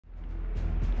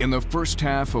In the first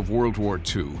half of World War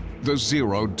II, the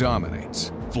Zero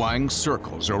dominates, flying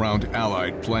circles around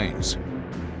Allied planes.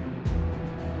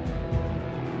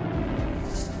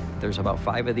 There's about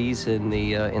 5 of these in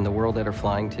the world that are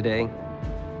flying today.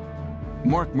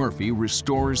 Mark Murphy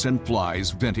restores and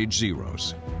flies vintage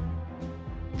Zeros.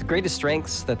 The greatest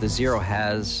strengths that the Zero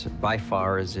has by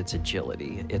far is its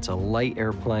agility. It's a light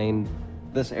airplane.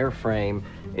 This airframe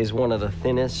is one of the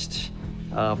thinnest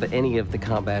of any of the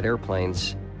combat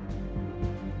airplanes.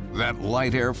 That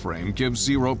light airframe gives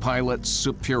Zero pilots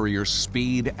superior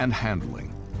speed and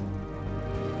handling.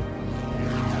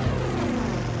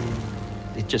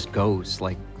 It just goes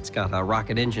like it's got a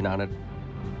rocket engine on it.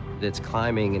 It's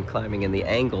climbing and climbing, and the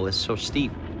angle is so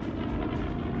steep.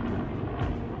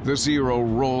 The Zero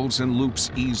rolls and loops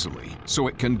easily, so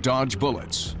it can dodge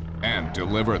bullets and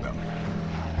deliver them.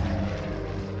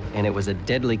 And it was a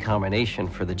deadly combination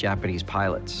for the Japanese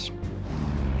pilots.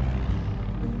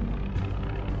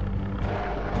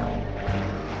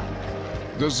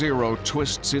 The Zero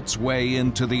twists its way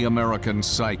into the American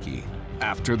psyche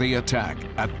after the attack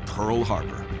at Pearl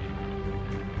Harbor.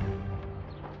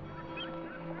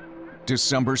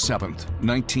 December 7th,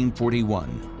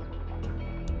 1941.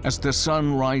 As the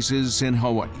sun rises in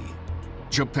Hawaii,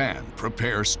 Japan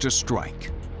prepares to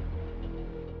strike.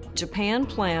 Japan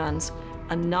plans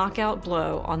a knockout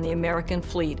blow on the American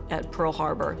fleet at Pearl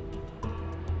Harbor.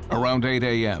 Around 8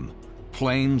 a.m.,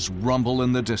 planes rumble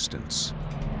in the distance,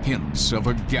 hints of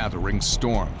a gathering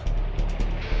storm.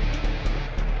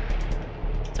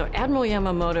 So Admiral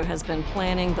Yamamoto has been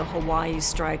planning the Hawaii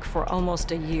strike for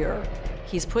almost a year.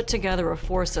 He's put together a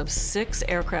force of 6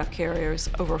 aircraft carriers,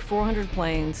 over 400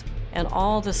 planes, and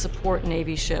all the support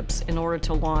Navy ships in order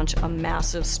to launch a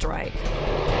massive strike.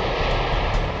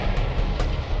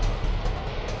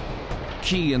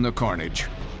 Key in the carnage,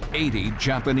 80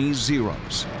 Japanese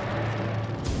Zeros.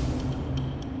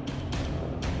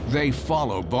 They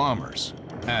follow bombers,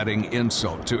 adding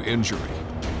insult to injury.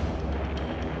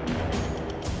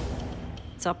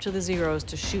 It's up to the Zeros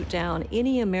to shoot down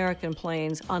any American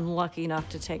planes unlucky enough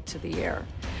to take to the air.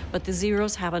 But the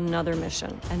Zeros have another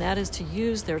mission, and that is to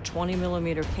use their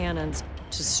 20mm cannons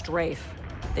to strafe.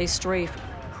 They strafe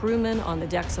crewmen on the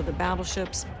decks of the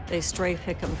battleships, they strafe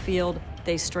Hickam Field,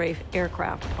 they strafe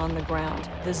aircraft on the ground.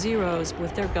 The Zeros,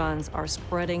 with their guns, are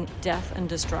spreading death and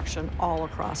destruction all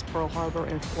across Pearl Harbor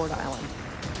and Ford Island.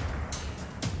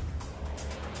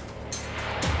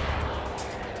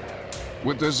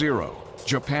 With the Zero,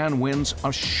 Japan wins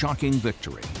a shocking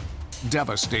victory,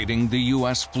 devastating the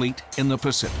U.S. fleet in the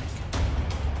Pacific.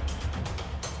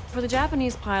 For the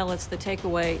Japanese pilots, the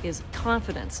takeaway is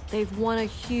confidence. They've won a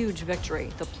huge victory.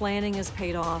 The planning has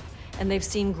paid off, and they've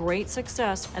seen great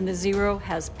success, and the Zero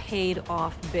has paid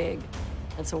off big.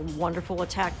 It's a wonderful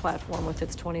attack platform with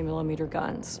its 20mm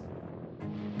guns.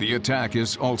 The attack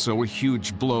is also a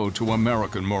huge blow to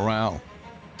American morale,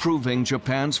 proving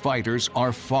Japan's fighters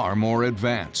are far more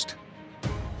advanced.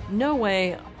 No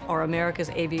way are America's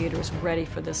aviators ready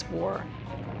for this war.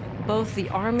 Both the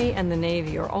Army and the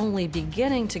Navy are only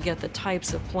beginning to get the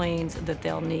types of planes that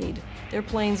they'll need. Their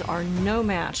planes are no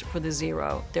match for the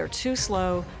Zero. They're too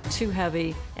slow, too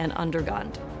heavy, and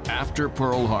undergunned. After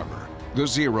Pearl Harbor, the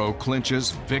Zero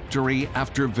clinches victory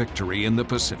after victory in the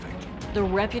Pacific. The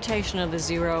reputation of the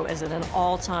Zero is at an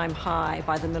all-time high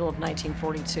by the middle of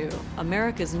 1942.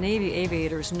 America's Navy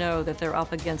aviators know that they're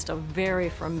up against a very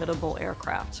formidable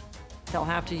aircraft. They'll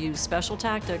have to use special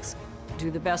tactics, do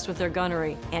the best with their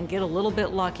gunnery, and get a little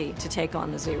bit lucky to take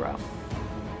on the Zero.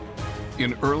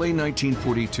 In early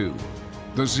 1942,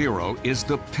 the Zero is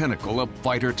the pinnacle of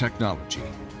fighter technology,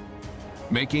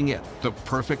 making it the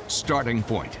perfect starting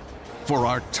point for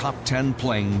our top 10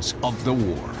 planes of the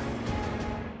war.